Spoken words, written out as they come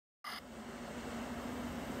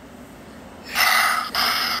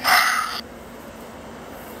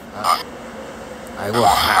I will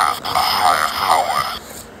have a higher power.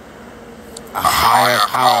 A higher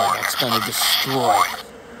power that's going to destroy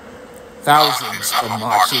thousands of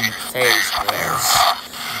marching phase players.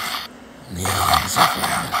 Millions of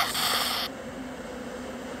them.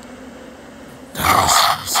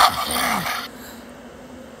 Thousands of them.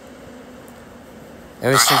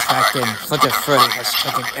 Ever since back then, Freddy has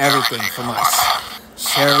taken everything from us.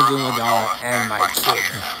 Garodu Magala and my kid.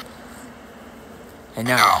 And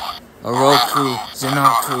now, Oroku,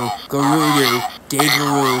 Zanaku, Garudu,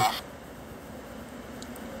 Degaru,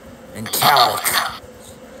 and Calic.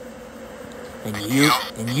 And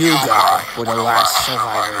you guys were the last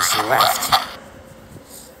survivors left.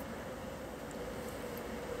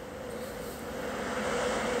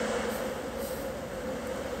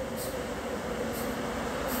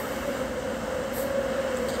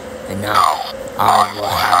 And now, I will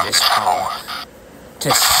have this power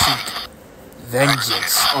to seek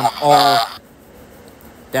vengeance on all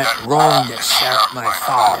that wronged my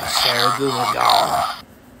father, Garodu Magala.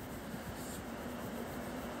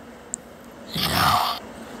 And now,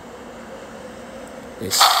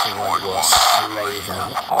 this sword will slay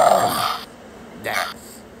them all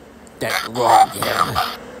that wronged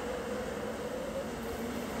him.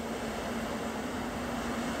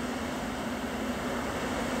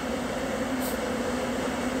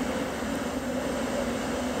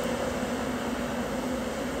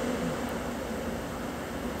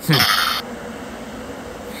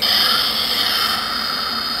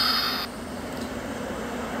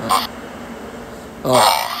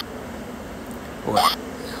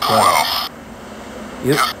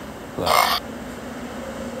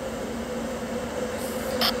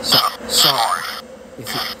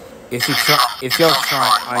 If you're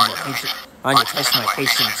trying to test my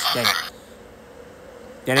patience, then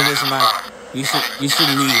it doesn't matter. You should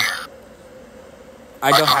leave.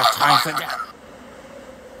 I don't have time for that.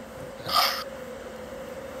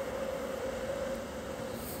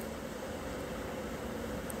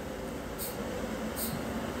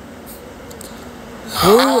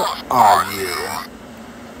 Who are you?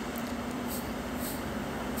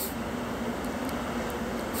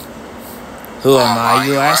 Who am I,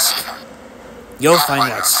 you ask? You'll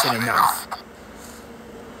find out soon enough.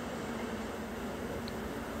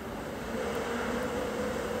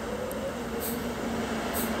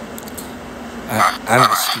 I'm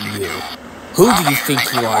asking you, who do you think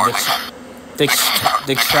you are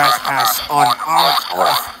the trespass on our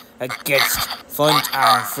turf against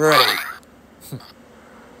Funtime Freddy?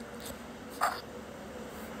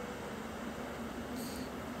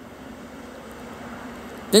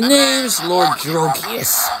 The name's Lord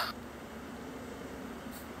Drokius.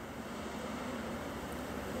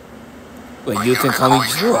 But you can call me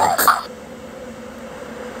Drok.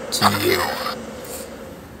 To you.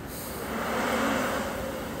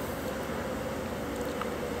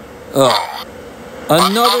 Oh.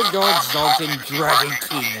 Another Xaldjinn Dragon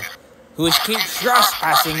King, who is keep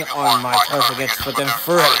trespassing on my turf against Funtime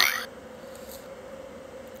Freddy.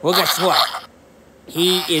 Well, guess what?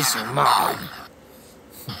 He is mine.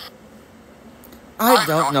 I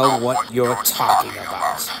don't know what you're talking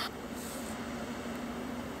about.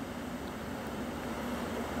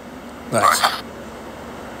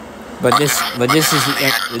 But this is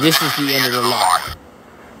the end of the line.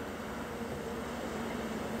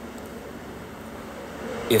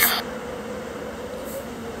 If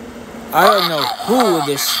I don't know who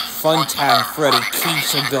this Funtime Freddy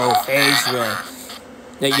keeps to go phase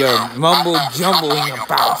that you're mumble-jumbling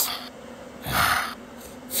about.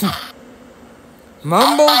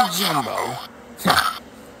 Mumble-jumbo?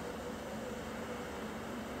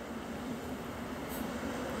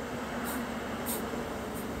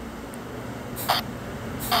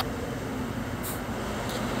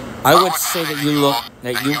 I would say that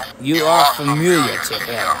you are familiar to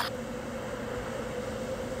him.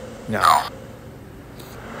 No.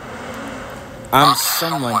 I'm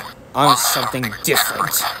something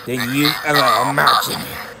different than you ever imagined.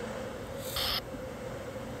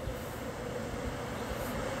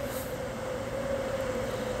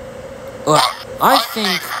 I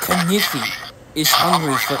think Kanithi is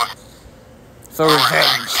hungry for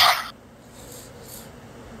revenge.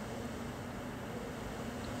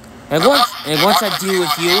 And once I deal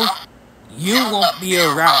with you, you won't be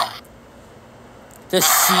around to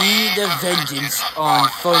see the vengeance on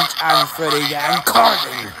Funtime Freddy that I'm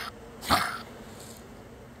carving.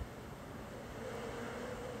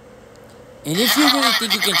 And if you really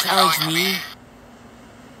think you can challenge me,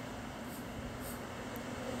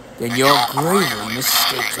 then you're gravely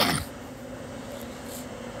mistaken.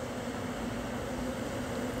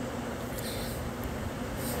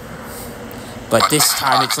 But this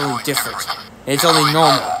time it's only different. It's only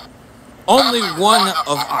normal. Only one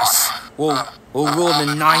of us will rule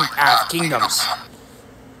the 9 Path Kingdoms.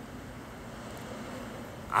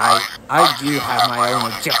 I do have my own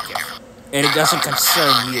objective, and it doesn't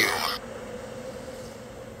concern you.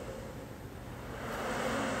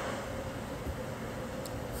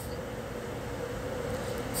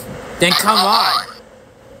 Then come on!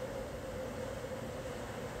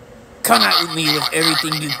 Come at me with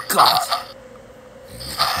everything you got!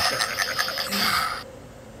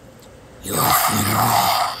 Your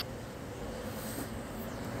funeral